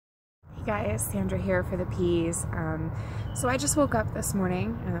Hey guys, Sandra here for the peas. So I just woke up this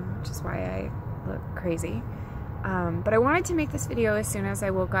morning, which is why I look crazy. But I wanted to make this video as soon as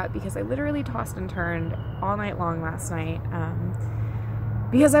I woke up because I literally tossed and turned all night long last night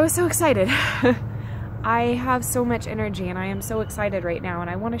because I was so excited. I have so much energy and I am so excited right now, and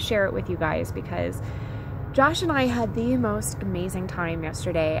I want to share it with you guys because Josh and I had the most amazing time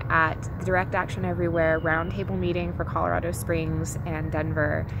yesterday at the Direct Action Everywhere roundtable meeting for Colorado Springs and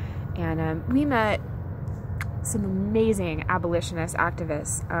Denver. And we met some amazing abolitionist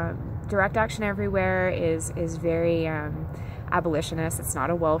activists. Direct Action Everywhere is very abolitionist. It's not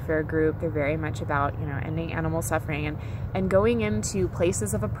a welfare group. They're very much about, you know, ending animal suffering and going into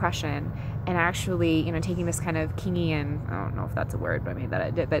places of oppression and actually, you know, taking this kind of Kingian, I don't know if that's a word, but I mean that I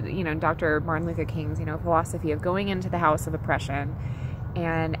did, but you know, Dr. Martin Luther King's, you know, philosophy of going into the house of oppression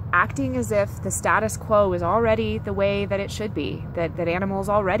and acting as if the status quo is already the way that it should be, that animals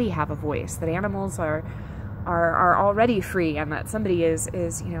already have a voice, that animals are already free, and that somebody is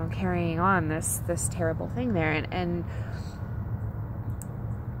you know, carrying on this terrible thing there, and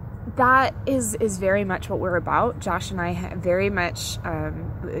that is very much what we're about. Josh and I very much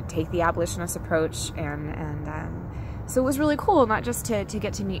take the abolitionist approach, and so it was really cool not just to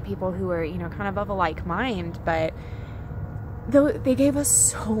get to meet people who are, you know, kind of a like mind, but they gave us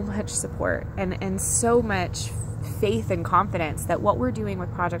so much support and so much faith and confidence that what we're doing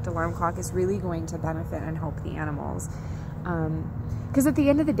with Project Alarm Clock is really going to benefit and help the animals. Because at the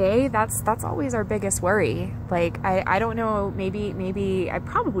end of the day, that's always our biggest worry. Like, I don't know, maybe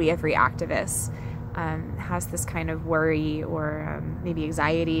probably every activist has this kind of worry, or maybe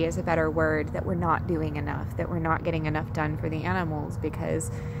anxiety is a better word, that we're not doing enough, that we're not getting enough done for the animals,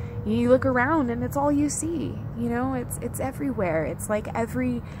 because you look around and it's all you see, you know, it's everywhere. It's like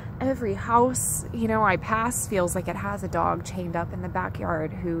every house, you know, I pass feels like it has a dog chained up in the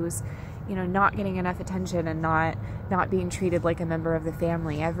backyard who's, you know, not getting enough attention and not being treated like a member of the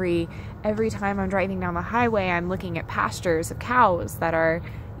family. Every time I'm driving down the highway, I'm looking at pastures of cows that are,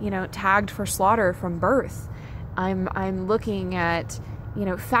 you know, tagged for slaughter from birth. I'm looking at, you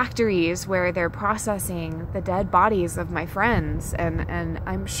know, factories where they're processing the dead bodies of my friends, and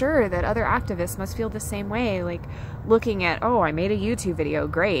I'm sure that other activists must feel the same way, like looking at, oh, I made a YouTube video,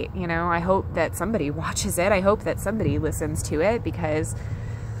 great, you know, I hope that somebody watches it, I hope that somebody listens to it, because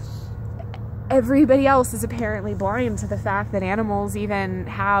everybody else is apparently blind to the fact that animals even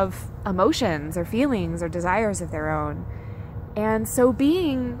have emotions or feelings or desires of their own. And so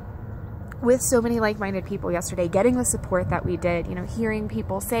being with so many like-minded people yesterday, getting the support that we did, you know, hearing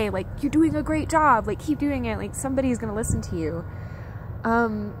people say, like, you're doing a great job, like, keep doing it, like, somebody's gonna listen to you.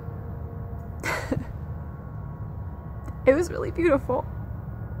 It was really beautiful.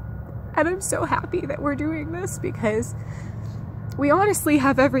 And I'm so happy that we're doing this because we honestly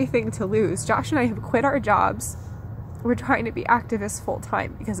have everything to lose. Josh and I have quit our jobs. We're trying to be activists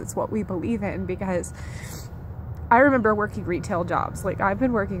full-time because it's what we believe in, because I remember working retail jobs. Like, I've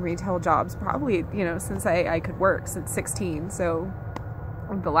been working retail jobs probably, you know, since I could work, since 16. So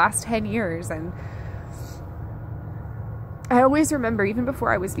the last 10 years. And I always remember, even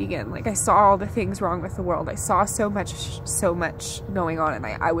before I was vegan, like, I saw all the things wrong with the world. I saw so much going on, and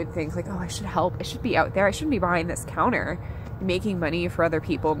I would think, like, oh, I should help. I should be out there. I shouldn't be behind this counter making money for other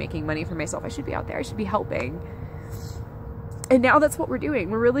people, making money for myself. I should be out there. I should be helping. And now that's what we're doing.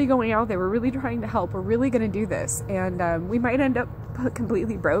 We're really going out there. We're really trying to help. We're really going to do this. And we might end up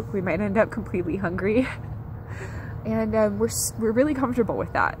completely broke. We might end up completely hungry. And we're really comfortable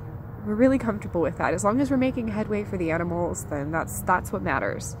with that. We're really comfortable with that. As long as we're making headway for the animals, then that's what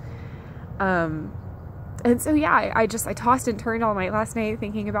matters. And so yeah, I tossed and turned all night last night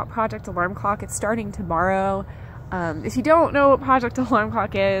thinking about Project Alarm Clock. It's starting tomorrow. If you don't know what Project Alarm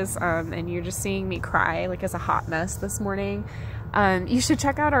Clock is, and you're just seeing me cry like as a hot mess this morning, you should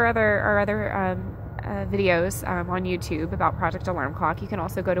check out our other videos on YouTube about Project Alarm Clock. You can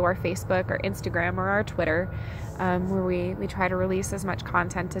also go to our Facebook or Instagram or our Twitter, where we try to release as much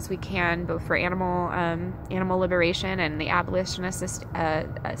content as we can, both for animal liberation and the abolitionist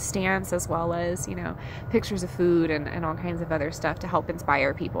stance, as well as, you know, pictures of food and all kinds of other stuff to help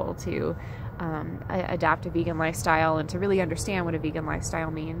inspire people to adapt a vegan lifestyle and to really understand what a vegan lifestyle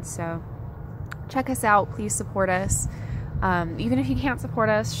means. So check us out, please support us. Even if you can't support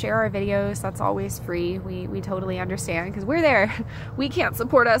us, share our videos. That's always free. We totally understand, because we're there. We can't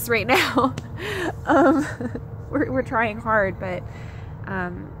support us right now. We're trying hard, but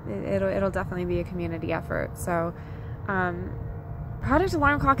it'll definitely be a community effort. So Project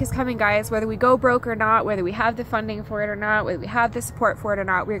Alarm Clock is coming, guys. Whether we go broke or not, whether we have the funding for it or not, whether we have the support for it or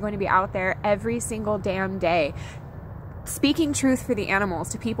not, we're going to be out there every single damn day. speaking truth for the animals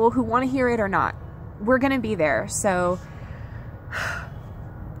to people who want to hear it or not. We're going to be there. So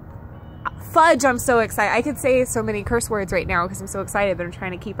fudge, I'm so excited. I could say so many curse words right now because I'm so excited, but I'm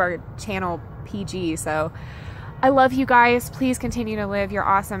trying to keep our channel PG. So I love you guys. Please continue to live your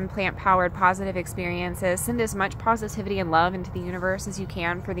awesome plant-powered positive experiences. Send as much positivity and love into the universe as you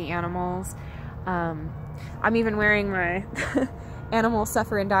can for the animals. I'm even wearing my Animal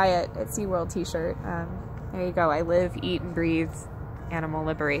Suffer and Diet at SeaWorld t-shirt. There you go. I live, eat, and breathe animal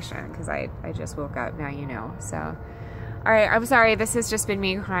liberation because I just woke up. Now you know. So, all right. I'm sorry. This has just been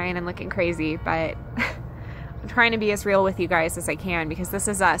me crying and looking crazy, but I'm trying to be as real with you guys as I can because this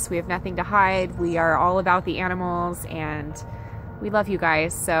is us. We have nothing to hide. We are all about the animals and we love you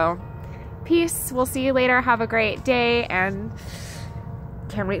guys. So peace. We'll see you later. Have a great day and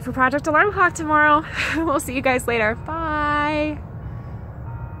can't wait for Project Alarm Clock tomorrow. We'll see you guys later. Bye.